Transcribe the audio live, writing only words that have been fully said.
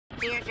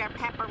Here's your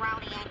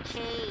pepperoni and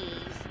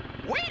cheese.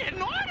 We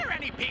didn't order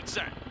any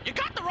pizza. You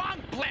got the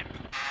wrong blimp.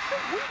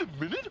 Wait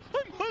a minute,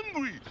 I'm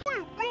hungry.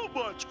 We're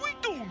robots, we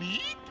don't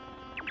eat.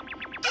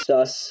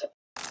 Sus.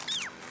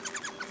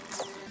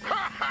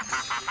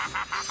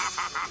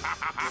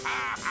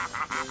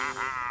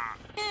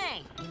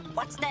 Hey,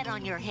 what's that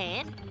on your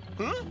head?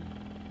 Huh?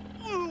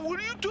 What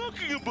are you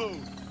talking about?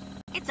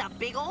 It's a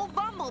big old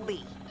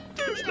bumblebee.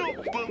 There's no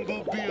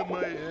bumblebee in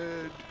my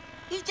head.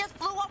 He just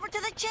flew over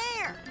to the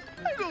chair.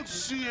 I don't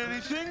see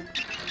anything.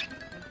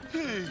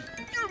 Hey,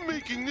 you're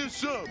making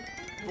this up.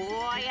 Boy,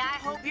 I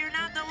hope you're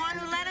not the one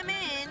who let him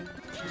in.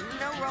 You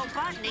know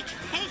Robotnik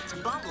hates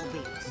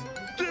bumblebees.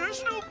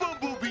 There's no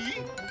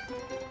bumblebee.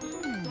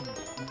 And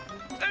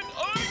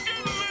I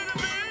didn't let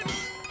him in.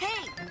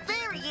 Hey,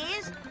 there he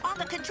is, on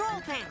the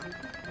control panel.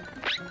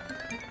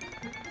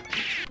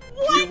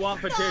 Do you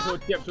want potato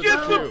chips with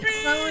Get the the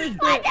stew?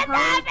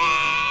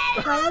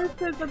 How is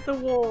it that the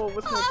war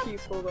was more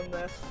peaceful than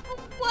this?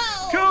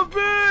 Whoa! Come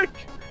back!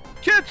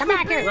 Catch Come the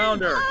back here.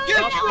 Rounder,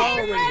 stop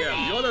following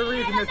him. You're the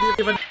reason it's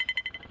even.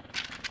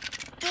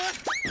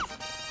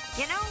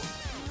 You know,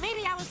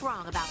 maybe I was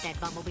wrong about that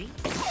bumblebee.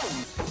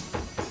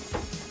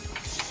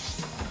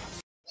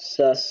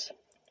 Sus.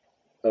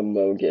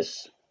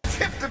 Amogus.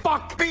 Hit the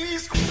fuck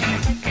bees.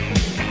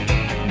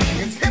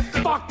 It's hit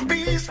the fuck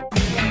bees.